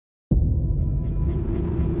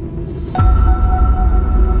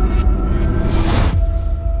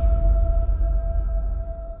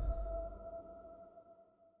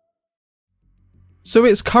So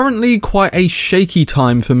it's currently quite a shaky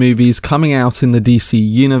time for movies coming out in the DC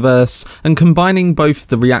universe, and combining both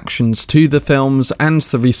the reactions to the films and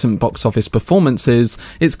the recent box office performances,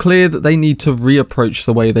 it's clear that they need to reapproach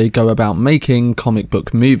the way they go about making comic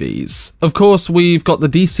book movies. Of course, we've got the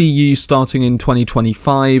DCU starting in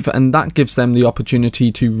 2025, and that gives them the opportunity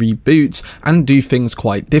to reboot and do things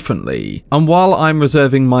quite differently. And while I'm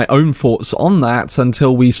reserving my own thoughts on that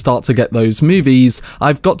until we start to get those movies,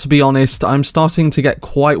 I've got to be honest, I'm starting to get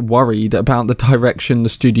quite worried about the direction the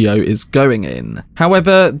studio is going in.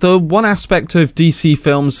 However, the one aspect of DC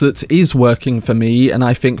films that is working for me, and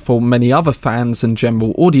I think for many other fans and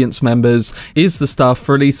general audience members, is the stuff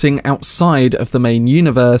releasing outside of the main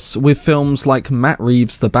universe with films like Matt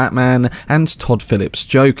Reeves' The Batman and Todd Phillips'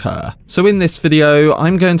 Joker. So in this video,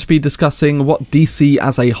 I'm going to be discussing what DC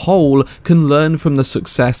as a whole can learn from the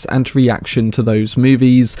success and reaction to those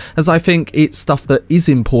movies, as I think it's stuff that is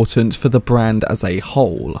important for the brand as a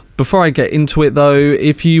whole. Before I get into it though,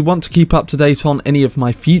 if you want to keep up to date on any of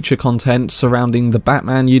my future content surrounding the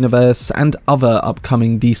Batman universe and other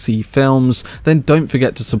upcoming DC films, then don't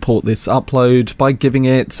forget to support this upload by giving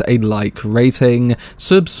it a like rating,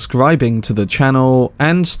 subscribing to the channel,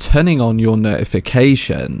 and turning on your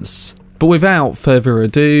notifications. But without further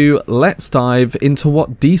ado, let's dive into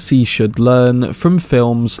what DC should learn from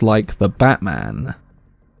films like The Batman.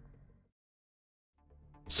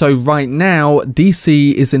 So right now,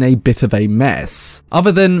 DC is in a bit of a mess.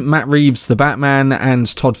 Other than Matt Reeves' The Batman and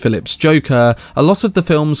Todd Phillips' Joker, a lot of the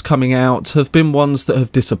films coming out have been ones that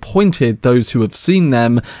have disappointed those who have seen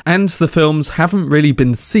them, and the films haven't really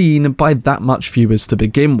been seen by that much viewers to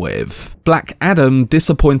begin with. Black Adam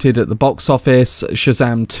disappointed at the box office,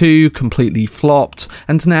 Shazam 2 completely flopped,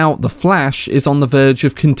 and now The Flash is on the verge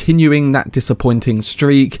of continuing that disappointing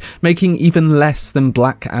streak, making even less than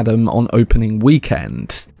Black Adam on opening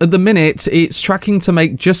weekend. At the minute, it's tracking to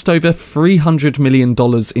make just over $300 million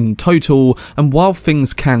in total, and while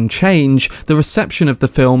things can change, the reception of the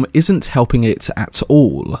film isn't helping it at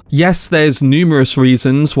all. Yes, there's numerous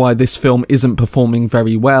reasons why this film isn't performing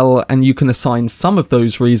very well, and you can assign some of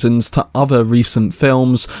those reasons to other recent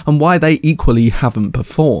films and why they equally haven't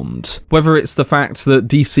performed. Whether it's the fact that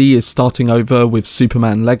DC is starting over with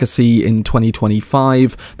Superman Legacy in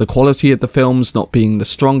 2025, the quality of the films not being the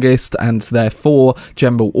strongest, and therefore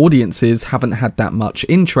general audiences haven't had that much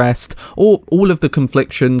interest, or all of the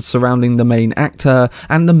conflictions surrounding the main actor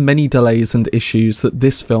and the many delays and issues that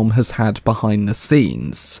this film has had behind the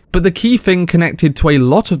scenes. But the key thing connected to a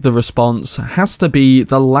lot of the response has to be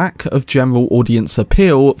the lack of general audience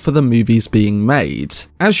appeal for the movies being made.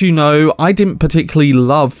 As you know, I didn't particularly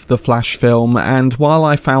love the Flash film, and while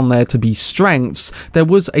I found there to be strengths, there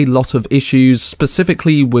was a lot of issues,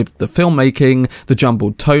 specifically with the filmmaking, the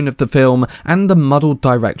jumbled tone of the film, and the muddled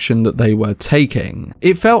direction that they were taking.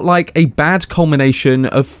 It felt like a bad culmination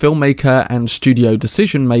of filmmaker and studio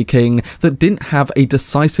decision making that didn't have a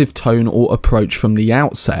decisive tone or approach from the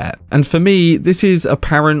outset. And for me, this is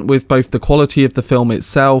apparent with both the quality of the film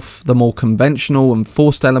itself, the more conventional and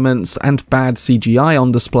forced elements, and bad CGI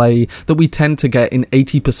on display that we tend to get in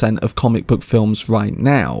 80% of comic book films right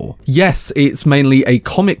now. Yes, it's mainly a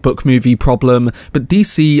comic book movie problem, but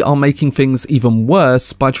DC are making things even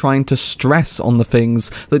worse by trying to stress on the things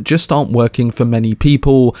that just aren't working for many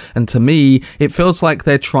people, and to me, it feels like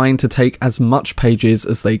they're trying to take as much pages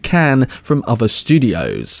as they can from other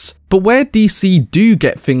studios. But where DC do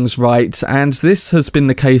get things right, and this has been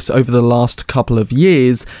the case over the last couple of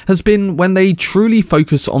years, has been when they truly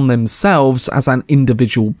focus on themselves as an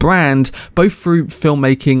individual brand, both through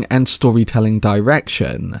filmmaking and storytelling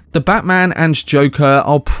direction. The Batman and Joker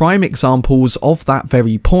are prime examples of that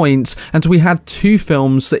very point, and we had two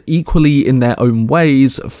films that equally in their own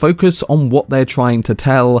ways focus on what they're trying to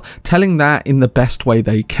tell, telling that in the best way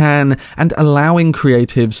they can, and allowing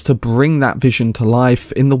creatives to bring that vision to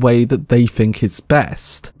life in the way that they think is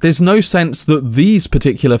best. There's no sense that these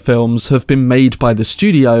particular films have been made by the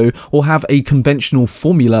studio or have a conventional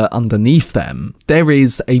formula underneath them. There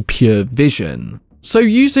is a pure vision. So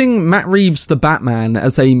using Matt Reeves' The Batman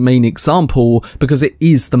as a main example, because it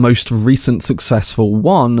is the most recent successful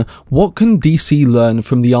one, what can DC learn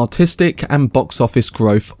from the artistic and box office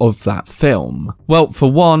growth of that film? Well,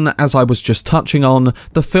 for one, as I was just touching on,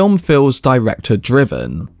 the film feels director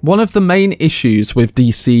driven. One of the main issues with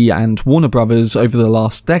DC and Warner Brothers over the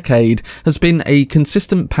last decade has been a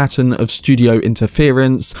consistent pattern of studio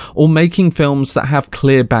interference or making films that have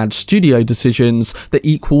clear bad studio decisions that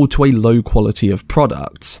equal to a low quality of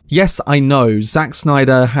product. Yes, I know, Zack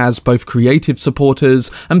Snyder has both creative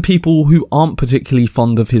supporters and people who aren't particularly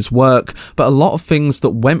fond of his work, but a lot of things that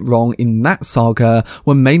went wrong in that saga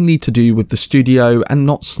were mainly to do with the studio and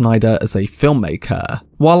not Snyder as a filmmaker.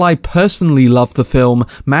 While I personally love the film,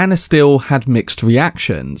 Man of Steel had mixed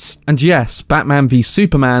reactions. And yes, Batman v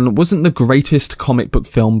Superman wasn't the greatest comic book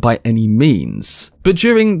film by any means. But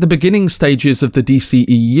during the beginning stages of the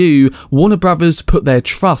DCEU, Warner Brothers put their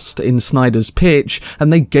trust in Snyder's pitch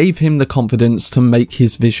and they gave him the confidence to make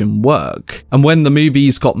his vision work. And when the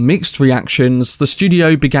movies got mixed reactions, the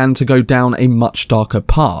studio began to go down a much darker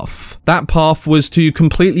path. That path was to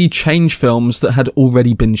completely change films that had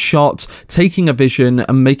already been shot, taking a vision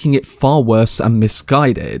and making it far worse and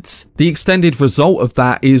misguided. The extended result of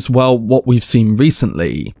that is, well, what we've seen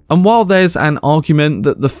recently. And while there's an argument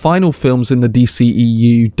that the final films in the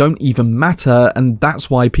DCEU don't even matter and that's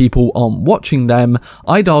why people aren't watching them,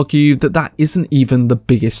 I'd argue that that isn't even the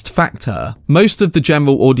biggest factor. Most of the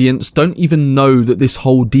general audience don't even know that this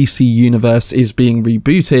whole DC universe is being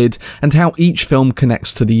rebooted and how each film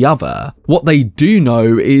connects to the other. What they do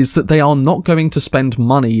know is that they are not going to spend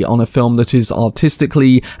money on a film that is artistically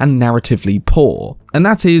and narratively poor. And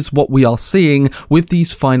that is what we are seeing with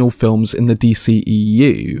these final films in the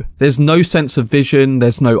DCEU. There's no sense of vision,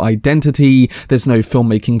 there's no identity, there's no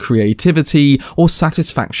filmmaking creativity or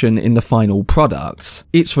satisfaction in the final product.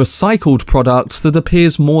 It's recycled product that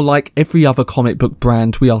appears more like every other comic book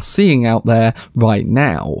brand we are seeing out there right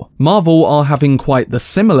now. Marvel are having quite the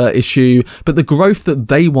similar issue, but the growth that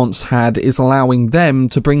they once had is allowing them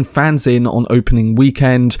to bring fans in on opening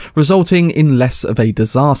weekend, resulting in less of a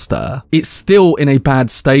disaster. It's still in a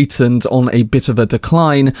bad state and on a bit of a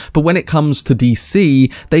decline, but when it comes to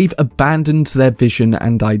DC, they've abandoned their vision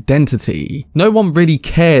and identity. No one really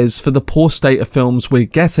cares for the poor state of films we're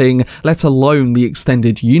getting, let alone the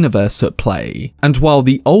extended universe at play. And while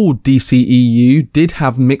the old DCEU did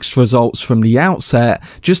have mixed results from the outset,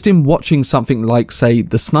 just in watching something like, say,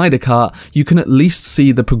 the Snyder Cut, you can at least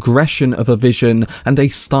see the progression of a vision and a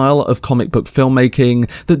style of comic book filmmaking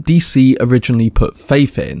that DC originally put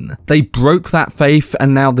faith in. They broke that faith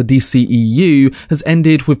and now the DCEU has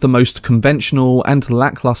ended with the most conventional and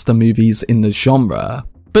lackluster movies in the genre.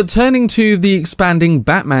 But turning to the expanding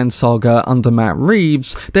Batman saga under Matt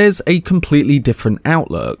Reeves, there's a completely different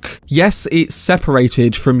outlook. Yes, it's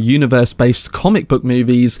separated from universe-based comic book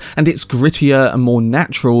movies, and it's grittier and more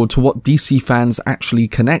natural to what DC fans actually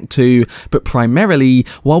connect to, but primarily,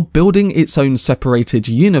 while building its own separated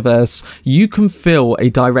universe, you can feel a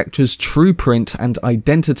director's true print and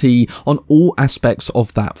identity on all aspects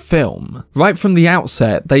of that film. Right from the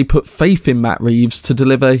outset, they put faith in Matt Reeves to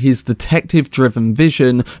deliver his detective-driven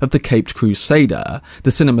vision of the Caped Crusader.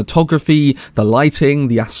 The cinematography, the lighting,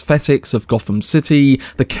 the aesthetics of Gotham City,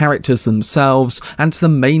 the characters themselves, and the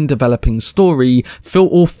main developing story feel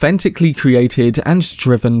authentically created and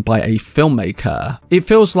driven by a filmmaker. It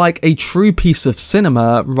feels like a true piece of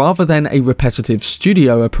cinema rather than a repetitive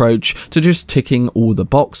studio approach to just ticking all the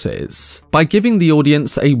boxes. By giving the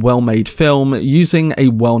audience a well-made film using a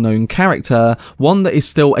well-known character, one that is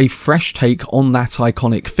still a fresh take on that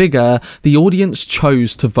iconic figure, the audience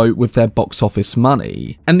chose to vote with their box office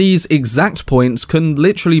money. And these exact points can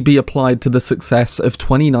literally be applied to the success of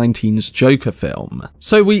 2019's Joker film.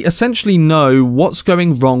 So we essentially know what's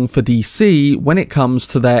going wrong for DC when it comes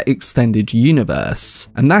to their extended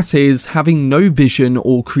universe, and that is having no vision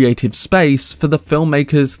or creative space for the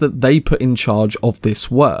filmmakers that they put in charge of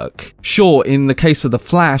this work. Sure, in the case of The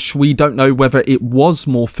Flash, we don't know whether it was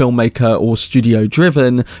more filmmaker or studio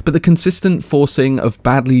driven, but the consistent forcing of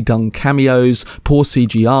badly done cameos, poor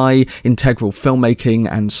CGI, integral filmmaking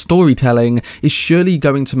and storytelling is surely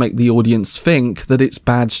going to make the audience think that it's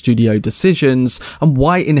bad studio decisions, and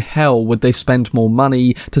why in hell would they spend more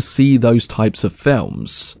money to see those types of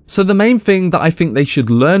films? So the main thing that I think they should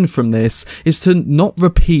learn from this is to not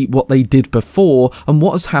repeat what they did before and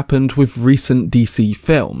what has happened with recent DC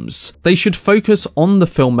films. They should focus on the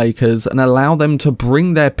filmmakers and allow them to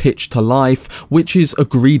bring their pitch to life, which is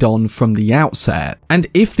agreed on from the outset. And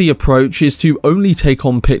if the approach is to only take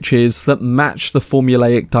on pitches that match the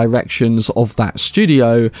formulaic directions of that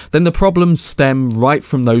studio, then the problems stem right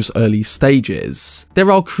from those early stages.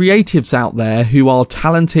 There are creatives out there who are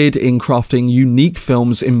talented in crafting unique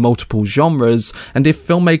films in multiple genres, and if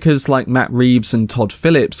filmmakers like Matt Reeves and Todd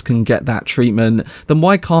Phillips can get that treatment, then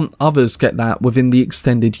why can't others get that within the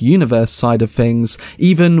extended universe side of things,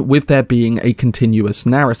 even with there being a continuous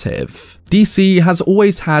narrative? DC has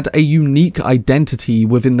always had a unique identity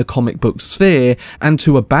within the comic book sphere, and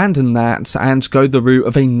to abandon that and go the route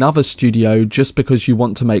of another studio just because you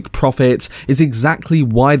want to make profit is exactly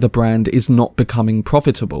why the brand is not becoming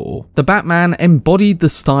profitable. The Batman embodied the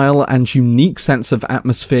style and unique sense of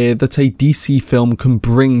atmosphere that a DC film can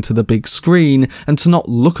bring to the big screen, and to not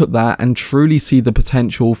look at that and truly see the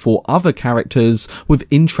potential for other characters with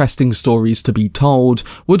interesting stories to be told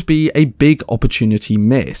would be a big opportunity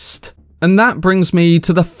missed. And that brings me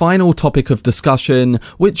to the final topic of discussion,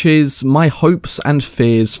 which is my hopes and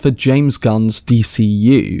fears for James Gunn's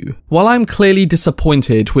DCU. While I'm clearly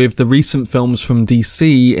disappointed with the recent films from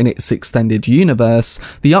DC in its extended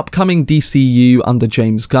universe, the upcoming DCU under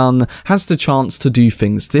James Gunn has the chance to do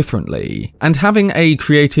things differently. And having a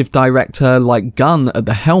creative director like Gunn at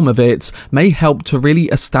the helm of it may help to really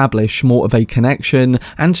establish more of a connection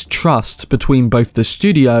and trust between both the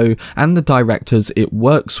studio and the directors it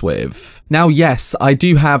works with. Now yes, I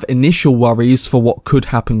do have initial worries for what could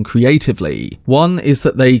happen creatively. One is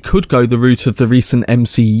that they could go the route of the recent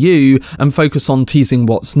MCU and focus on teasing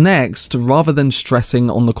what's next rather than stressing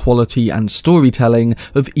on the quality and storytelling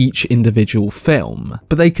of each individual film.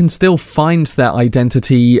 But they can still find their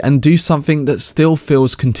identity and do something that still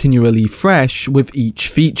feels continually fresh with each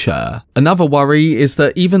feature. Another worry is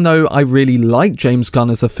that even though I really like James Gunn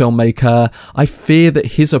as a filmmaker, I fear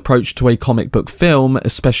that his approach to a comic book film,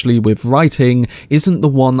 especially with writing, isn't the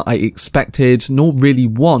one I expected nor really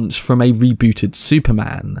want from a rebooted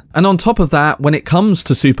Superman. And on top of that, when it comes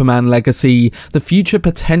to Superman Legacy, the future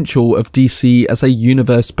potential of DC as a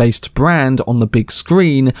universe-based brand on the big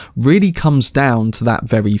screen really comes down to that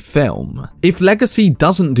very film. If Legacy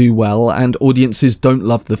doesn't do well and audiences don't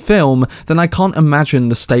love the film, then I can't imagine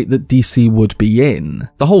the state that DC would be in.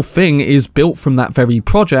 The whole thing is built from that very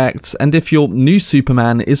project, and if your new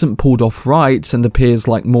Superman isn't pulled off right and appears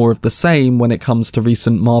like more of the same when it comes to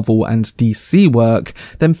recent Marvel and DC work,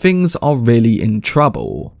 then things are really in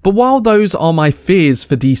trouble. But while those are my fears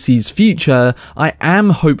for DC's future, I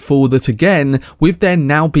am hopeful that again, with there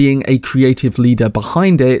now being a creative leader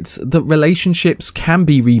behind it, that relationships can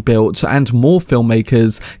be rebuilt and more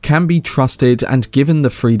filmmakers can be trusted and given the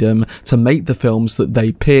freedom to make the films that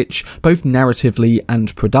they pitch, both narratively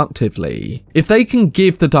and productively. If they can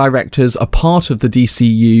give the directors a part of the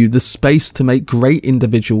DCU the space to make great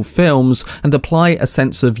individual films and apply a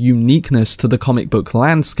sense of uniqueness to the comic book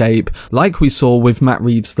landscape, like we saw with Matt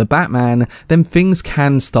Reeves' The Batman, then things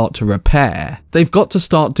can start to repair. They've got to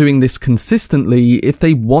start doing this consistently if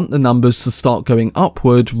they want the numbers to start going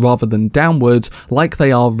upward rather than downward like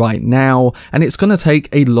they are right now, and it's going to take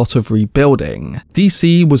a lot of rebuilding.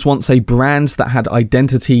 DC was once a brand that had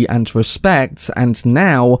identity and respect, and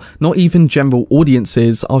now not even general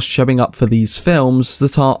audiences are showing up for these films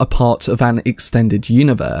that are a part of an extended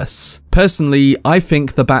universe. Personally, I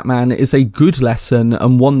think The Batman is a good lesson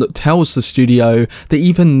and one that tells the studio that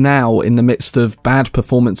even now, in the midst of bad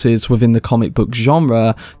performances within the comic book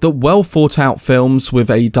genre, that well thought out films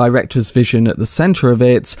with a director's vision at the centre of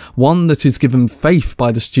it, one that is given faith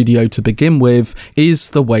by the studio to begin with, is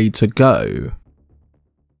the way to go.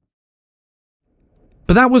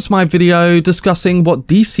 But that was my video discussing what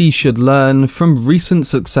DC should learn from recent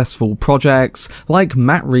successful projects like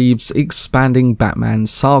Matt Reeves' expanding Batman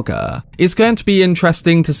saga. It's going to be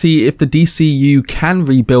interesting to see if the DCU can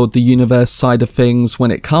rebuild the universe side of things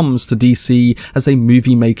when it comes to DC as a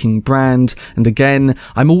movie-making brand, and again,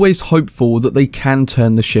 I'm always hopeful that they can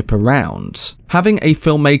turn the ship around. Having a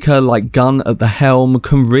filmmaker like Gunn at the helm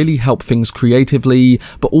can really help things creatively,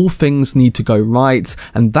 but all things need to go right,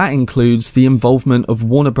 and that includes the involvement of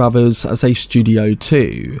Warner Brothers as a studio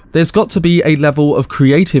too. There's got to be a level of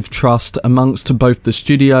creative trust amongst both the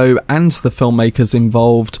studio and the filmmakers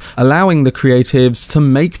involved, allowing the creatives to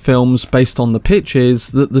make films based on the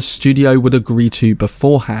pitches that the studio would agree to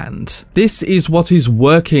beforehand. This is what is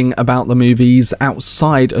working about the movies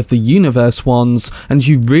outside of the universe ones, and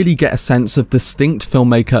you really get a sense of distinct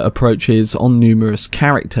filmmaker approaches on numerous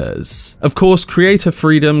characters. Of course, creative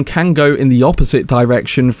freedom can go in the opposite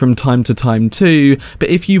direction from time to time too, but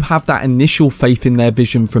if you have that initial faith in their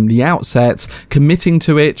vision from the outset, committing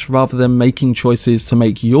to it rather than making choices to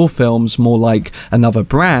make your films more like another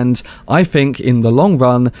brand, I think in the long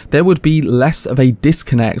run, there would be less of a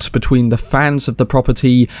disconnect between the fans of the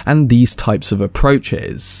property and these types of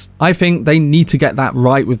approaches. I think they need to get that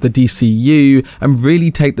right with the DCU and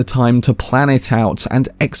really take the time to plan it out and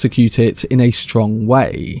execute it in a strong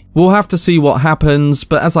way. We'll have to see what happens,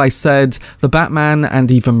 but as I said, The Batman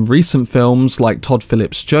and even recent films like Todd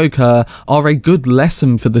Phillips' Joker are a good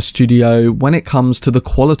lesson for the studio when it comes to the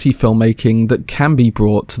quality filmmaking that can be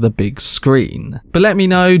brought to the big screen. But let me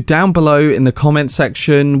know know down below in the comment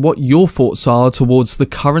section what your thoughts are towards the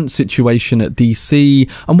current situation at DC,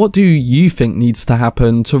 and what do you think needs to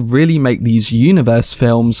happen to really make these universe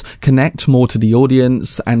films connect more to the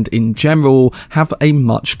audience and in general have a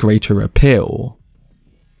much greater appeal.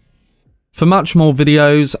 For much more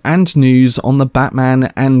videos and news on the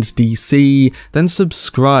Batman and DC, then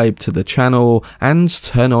subscribe to the channel and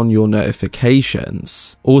turn on your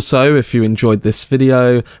notifications. Also, if you enjoyed this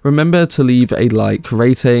video, remember to leave a like,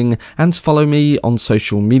 rating, and follow me on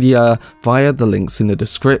social media via the links in the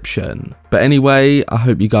description. But anyway, I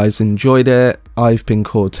hope you guys enjoyed it. I've been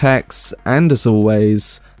Cortex, and as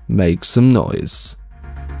always, make some noise.